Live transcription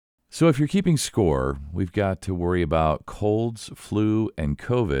So if you're keeping score, we've got to worry about colds, flu, and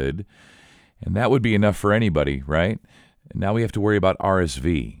COVID, and that would be enough for anybody, right? And now we have to worry about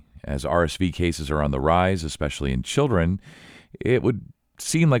RSV. As RSV cases are on the rise, especially in children, it would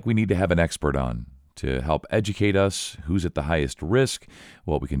seem like we need to have an expert on to help educate us who's at the highest risk,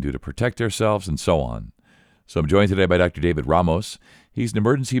 what we can do to protect ourselves, and so on. So I'm joined today by Dr. David Ramos. He's an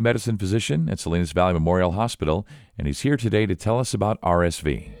emergency medicine physician at Salinas Valley Memorial Hospital, and he's here today to tell us about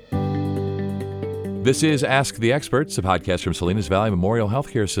RSV. This is Ask the Experts, a podcast from Salinas Valley Memorial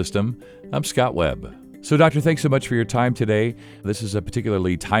Healthcare System. I'm Scott Webb. So, Doctor, thanks so much for your time today. This is a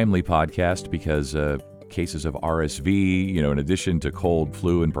particularly timely podcast because cases of RSV, in addition to cold,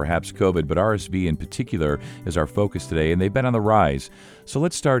 flu, and perhaps COVID, but RSV in particular is our focus today, and they've been on the rise. So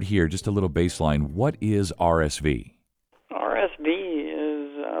let's start here, just a little baseline. What is RSV? RSV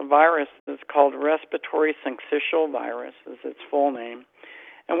is a virus that's called respiratory syncytial virus, is its full name.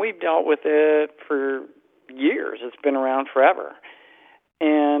 And we've dealt with it for years. It's been around forever.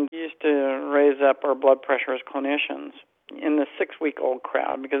 And we used to raise up our blood pressure as clinicians in the 6-week-old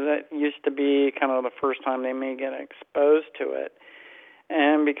crowd because that used to be kind of the first time they may get exposed to it.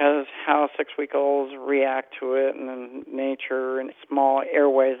 And because how 6-week-olds react to it and the nature and small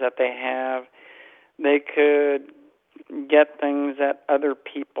airways that they have, they could get things that other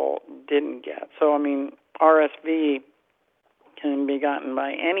people didn't get. So, RSV can be gotten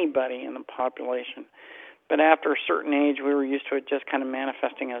by anybody in the population. But after a certain age, we were used to it just kind of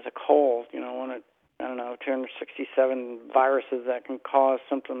manifesting as a cold, 267 viruses that can cause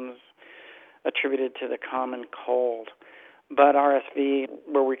symptoms attributed to the common cold. But RSV,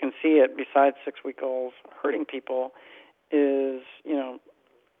 where we can see it, besides 6-week-olds hurting people, is,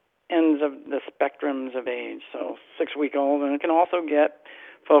 ends of the spectrums of age. So 6-week-old, and it can also get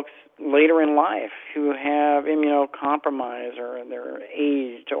folks later in life who have immunocompromise or they're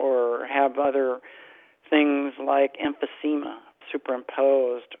aged or have other things like emphysema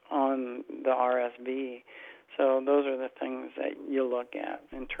superimposed on the RSV. So those are the things that you look at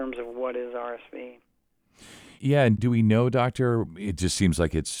in terms of what is RSV. Yeah, and do we know, Doctor, it just seems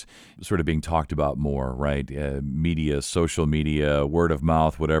like it's sort of being talked about more, right? Media, social media, word of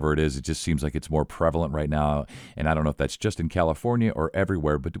mouth, whatever it is, it just seems like it's more prevalent right now. And I don't know if that's just in California or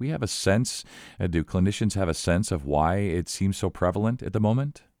everywhere, but do we have a sense, do clinicians have a sense of why it seems so prevalent at the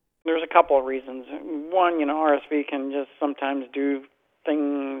moment? There's a couple of reasons. One, RSV can just sometimes do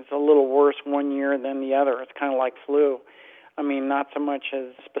things a little worse one year than the other. It's kind of like flu. Not so much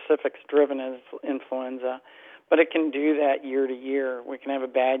as specifics driven as influenza, but it can do that year to year. We can have a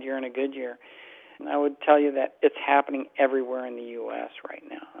bad year and a good year. And I would tell you that it's happening everywhere in the U.S. right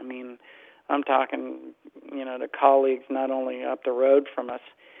now. I'm talking, to colleagues not only up the road from us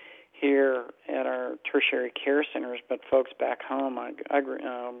here at our tertiary care centers, but folks back home. I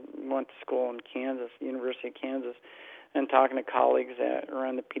went to school in Kansas, University of Kansas, and talking to colleagues that are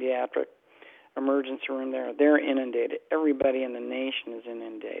in the pediatric emergency room there. They're inundated. Everybody in the nation is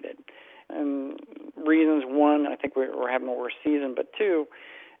inundated. And reasons, one, I think we're having a worse season, but two,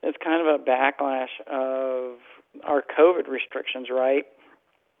 it's kind of a backlash of our COVID restrictions, right?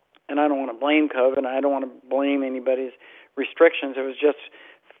 And I don't want to blame COVID, and I don't want to blame anybody's restrictions. It was just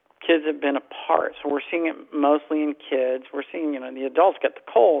kids have been apart. So we're seeing it mostly in kids. We're seeing, the adults get the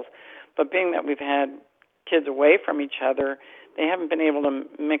colds, but being that we've had kids away from each other, they haven't been able to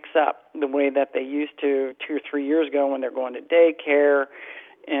mix up the way that they used to 2 or 3 years ago when they're going to daycare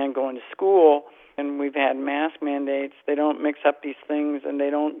and going to school. And we've had mask mandates. They don't mix up these things, and they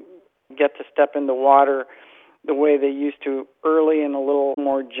don't get to step in the water the way they used to early and a little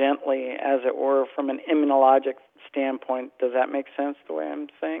more gently, as it were, from an immunologic standpoint. Does that make sense the way I'm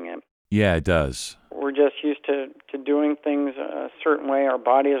saying it? Yeah, it does. We're just used to doing things a certain way. Our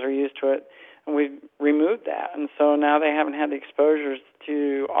bodies are used to it, and we've removed that. And so now they haven't had the exposures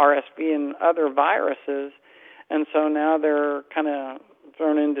to RSV and other viruses, and so now they're kind of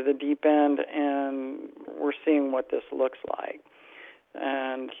thrown into the deep end, and we're seeing what this looks like.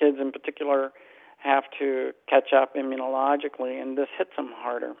 And kids in particular have to catch up immunologically, and this hits them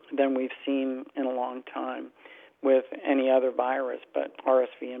harder than we've seen in a long time with any other virus, but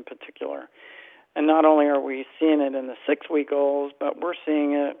RSV in particular. And not only are we seeing it in the 6-week-olds, but we're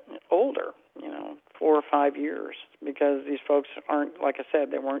seeing it older, 4 or 5 years, because these folks aren't, like I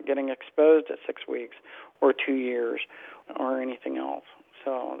said, they weren't getting exposed at 6 weeks or 2 years or anything else.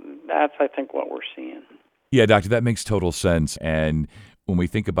 So that's, I think, what we're seeing. Yeah, Doctor, that makes total sense. And when we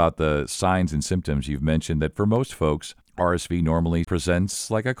think about the signs and symptoms, you've mentioned that for most folks, RSV normally presents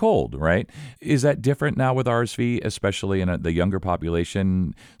like a cold, right? Is that different now with RSV, especially in the younger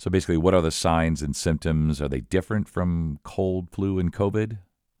population? So basically, what are the signs and symptoms? Are they different from cold, flu, and COVID?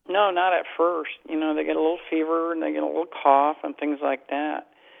 No, not at first. They get a little fever and they get a little cough and things like that.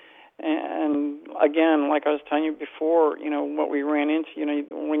 And again, like I was telling you before, what we ran into,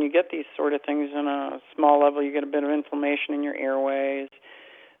 when you get these sort of things in a small level, you get a bit of inflammation in your airways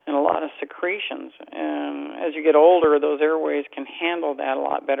and a lot of secretions. And as you get older, those airways can handle that a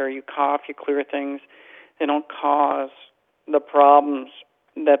lot better. You cough, you clear things. They don't cause the problems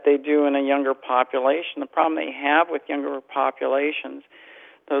that they do in a younger population. The problem they have with younger populations,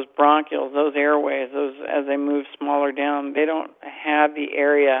 those bronchioles, those airways, those as they move smaller down, they don't have the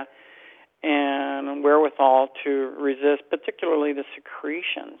area and wherewithal to resist, particularly the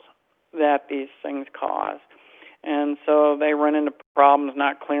secretions that these things cause. And so they run into problems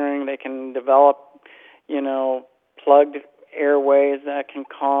not clearing. They can develop, plugged airways that can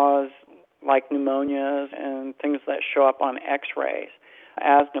cause like pneumonias and things that show up on x-rays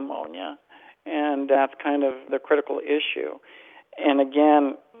as pneumonia. And that's kind of the critical issue. And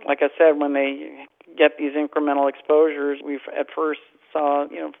again, like I said, when they get these incremental exposures, we've at first saw,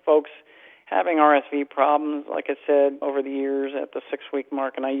 folks having RSV problems, like I said, over the years at the 6-week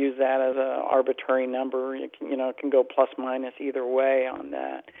mark, and I use that as an arbitrary number. It can go plus minus either way on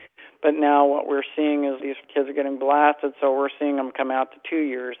that. But now what we're seeing is these kids are getting blasted, so we're seeing them come out to 2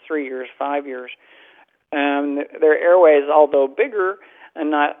 years, 3 years, 5 years. And their airways, although bigger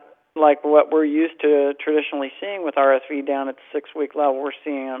and not like what we're used to traditionally seeing with RSV down at the 6-week level, we're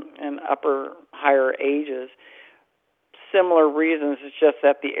seeing them in higher ages. Similar reasons, it's just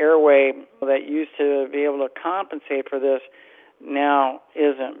that the airway that used to be able to compensate for this now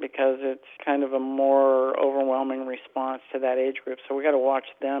isn't, because it's kind of a more overwhelming response to that age group. So we got to watch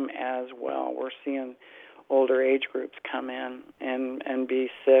them as well. We're seeing older age groups come in and be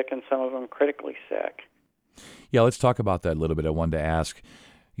sick, and some of them critically sick. Yeah, let's talk about that a little bit. I wanted to ask,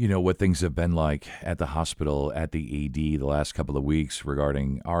 what things have been like at the hospital, at the ED the last couple of weeks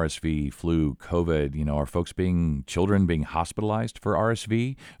regarding RSV, flu, COVID. Are children being hospitalized for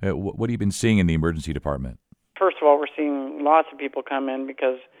RSV? What have you been seeing in the emergency department? First of all, we're seeing lots of people come in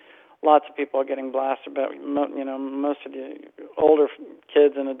because lots of people are getting blasted. But, most of the older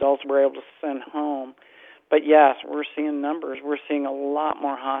kids and adults we're able to send home. But, yes, we're seeing numbers. We're seeing a lot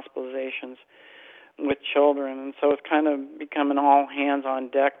more hospitalizations with children, and so it's kind of become an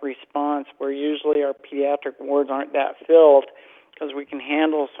all-hands-on-deck response where usually our pediatric wards aren't that filled because we can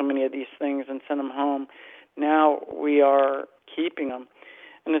handle so many of these things and send them home. Now we are keeping them.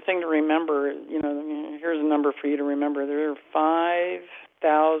 And the thing to remember, here's a number for you to remember. There are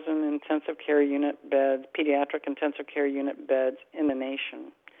 5,000 intensive care unit beds, pediatric intensive care unit beds in the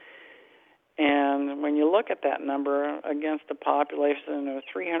nation. And when you look at that number against the population of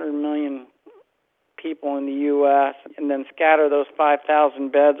 300 million people in the U.S. and then scatter those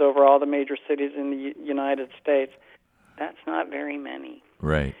 5,000 beds over all the major cities in the United States, that's not very many.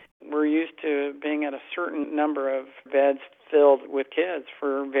 Right. We're used to being at a certain number of beds filled with kids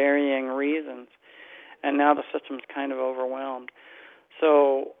for varying reasons, and now the system's kind of overwhelmed.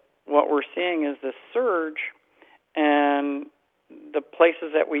 So what we're seeing is this surge, and the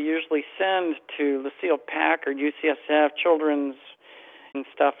places that we usually send to Lucille Packard, UCSF, Children's, and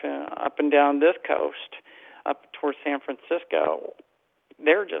stuff up and down this coast, up towards San Francisco,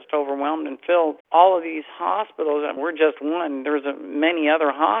 they're just overwhelmed and filled. All of these hospitals, and we're just one, there's many other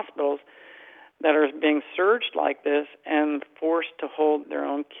hospitals that are being surged like this and forced to hold their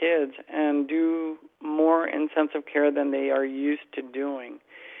own kids and do more intensive care than they are used to doing.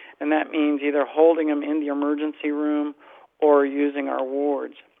 And that means either holding them in the emergency room or using our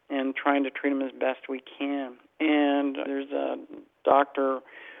wards and trying to treat them as best we can. And there's a Dr.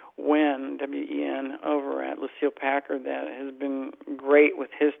 Wen, W-E-N, over at Lucille Packard that has been great with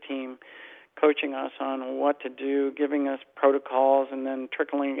his team, coaching us on what to do, giving us protocols, and then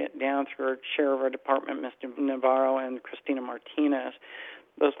trickling it down through our chair of our department, Mr. Navarro and Christina Martinez.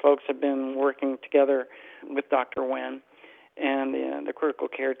 Those folks have been working together with Dr. Wen and the critical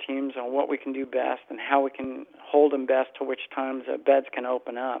care teams on what we can do best and how we can hold them best to which times beds can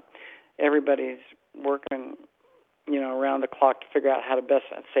open up. Everybody's working around the clock to figure out how to best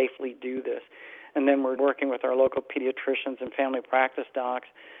safely do this. And then we're working with our local pediatricians and family practice docs.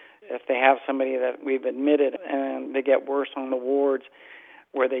 If they have somebody that we've admitted and they get worse on the wards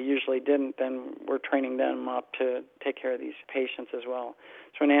where they usually didn't, then we're training them up to take care of these patients as well.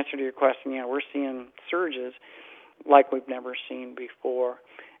 So in answer to your question, we're seeing surges like we've never seen before.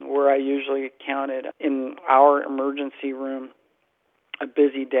 Where I usually counted in our emergency room, a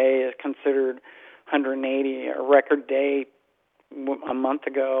busy day is considered 180. A record day a month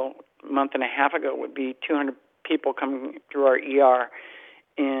and a half ago would be 200 people coming through our ER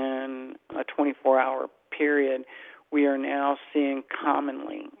in a 24-hour period. we are now seeing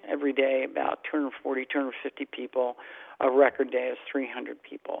commonly every day about 240, 250 people. A record day is 300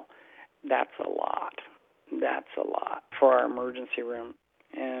 people. That's a lot. That's a lot for our emergency room.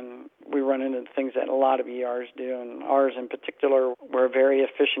 And we run into things that a lot of ERs do, and ours in particular, we're a very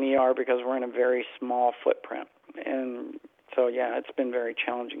efficient ER because we're in a very small footprint. And so, yeah, it's been very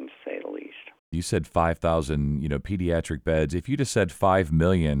challenging to say the least. You said 5,000, pediatric beds. If you just said 5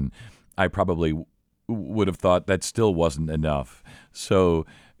 million, I probably would have thought that still wasn't enough. So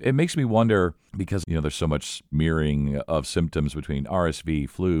it makes me wonder, because, there's so much mirroring of symptoms between RSV,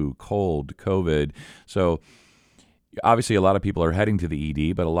 flu, cold, COVID. So obviously, a lot of people are heading to the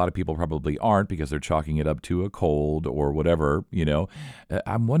ED, but a lot of people probably aren't because they're chalking it up to a cold or whatever,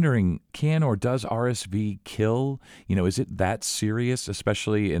 I'm wondering, can or does RSV kill? Is it that serious,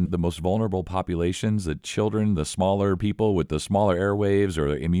 especially in the most vulnerable populations, the children, the smaller people with the smaller airwaves or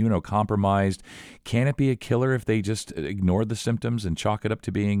immunocompromised? Can it be a killer if they just ignore the symptoms and chalk it up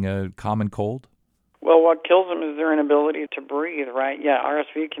to being a common cold? Well, what kills them is their inability to breathe, right? Yeah,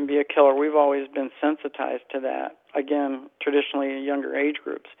 RSV can be a killer. We've always been sensitized to that, again, traditionally in younger age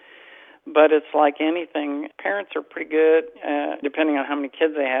groups. But it's like anything. Parents are pretty good, depending on how many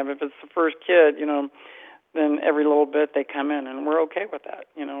kids they have. If it's the first kid, then every little bit they come in, and we're okay with that.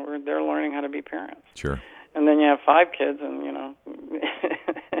 They're learning how to be parents. Sure. And then you have 5 kids, and,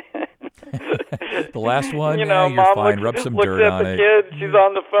 the last one, you're Mom fine. Rub some looks dirt at on the it. kid. She's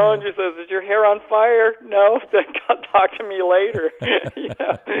on the phone. She says, "Is your hair on fire?" "No." "Then talk to me later."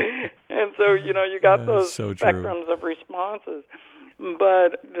 And so, you got those so true. spectrums of responses.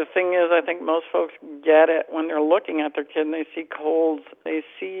 But the thing is, I think most folks get it when they're looking at their kid and they see colds. They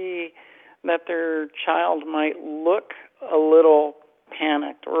see that their child might look a little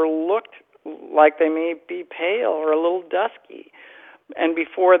panicked or looked like they may be pale or a little dusky. And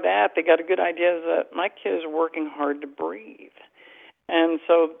before that, they got a good idea that my kid is working hard to breathe. And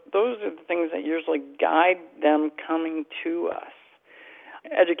so those are the things that usually guide them coming to us.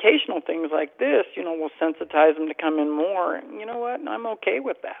 Educational things like this, will sensitize them to come in more. And you know what? I'm okay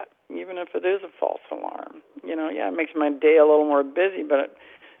with that, even if it is a false alarm. It makes my day a little more busy, but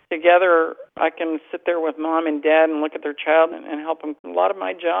together I can sit there with mom and dad and look at their child and help them. A lot of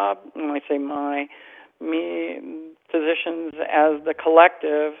my job, when I say me, physicians as the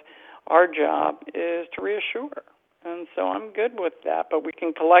collective, our job is to reassure. And so I'm good with that. But we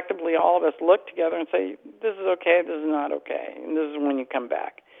can collectively, all of us, look together and say, this is okay, this is not okay, and this is when you come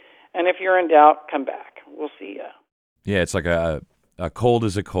back. And if you're in doubt, come back. We'll see you. Yeah, it's like a cold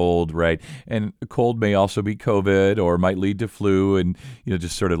is a cold, right? And a cold may also be COVID or might lead to flu, and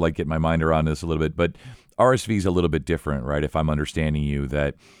just sort of like get my mind around this a little bit. But RSV is a little bit different, right? If I'm understanding you,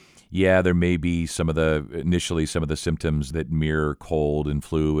 that yeah, there may be some of the symptoms that mirror cold and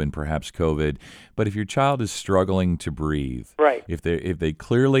flu and perhaps COVID. But if your child is struggling to breathe, right, if they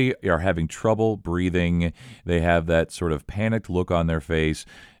clearly are having trouble breathing, they have that sort of panicked look on their face,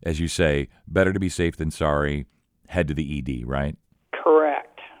 as you say, better to be safe than sorry, head to the ED, right?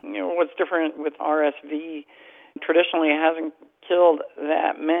 Correct. What's different with RSV, traditionally it hasn't killed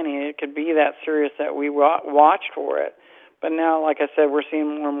that many. It could be that serious that we watch for it. But now, like I said, we're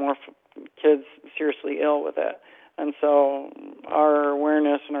seeing more and more kids seriously ill with it. And so our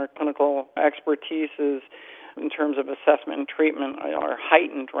awareness and our clinical expertise is, in terms of assessment and treatment, are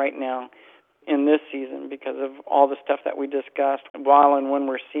heightened right now in this season because of all the stuff that we discussed while and when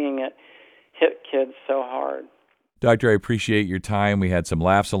we're seeing it hit kids so hard. Doctor, I appreciate your time. We had some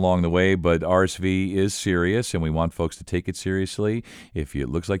laughs along the way, but RSV is serious, and we want folks to take it seriously. If it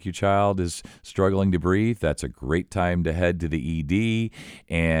looks like your child is struggling to breathe, that's a great time to head to the ED,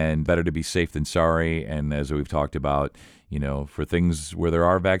 and better to be safe than sorry. And as we've talked about, for things where there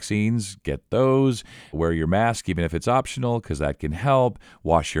are vaccines, get those. Wear your mask, even if it's optional, because that can help.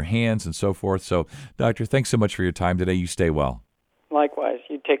 Wash your hands and so forth. So, Doctor, thanks so much for your time today. You stay well. Likewise.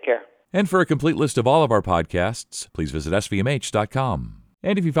 You take care. And for a complete list of all of our podcasts, please visit svmh.com.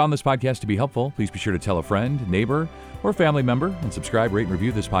 And if you found this podcast to be helpful, please be sure to tell a friend, neighbor, or family member, and subscribe, rate, and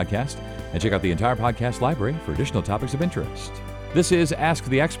review this podcast. And check out the entire podcast library for additional topics of interest. This is Ask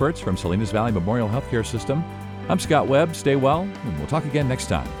the Experts from Salinas Valley Memorial Healthcare System. I'm Scott Webb. Stay well, and we'll talk again next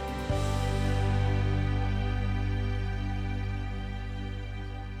time.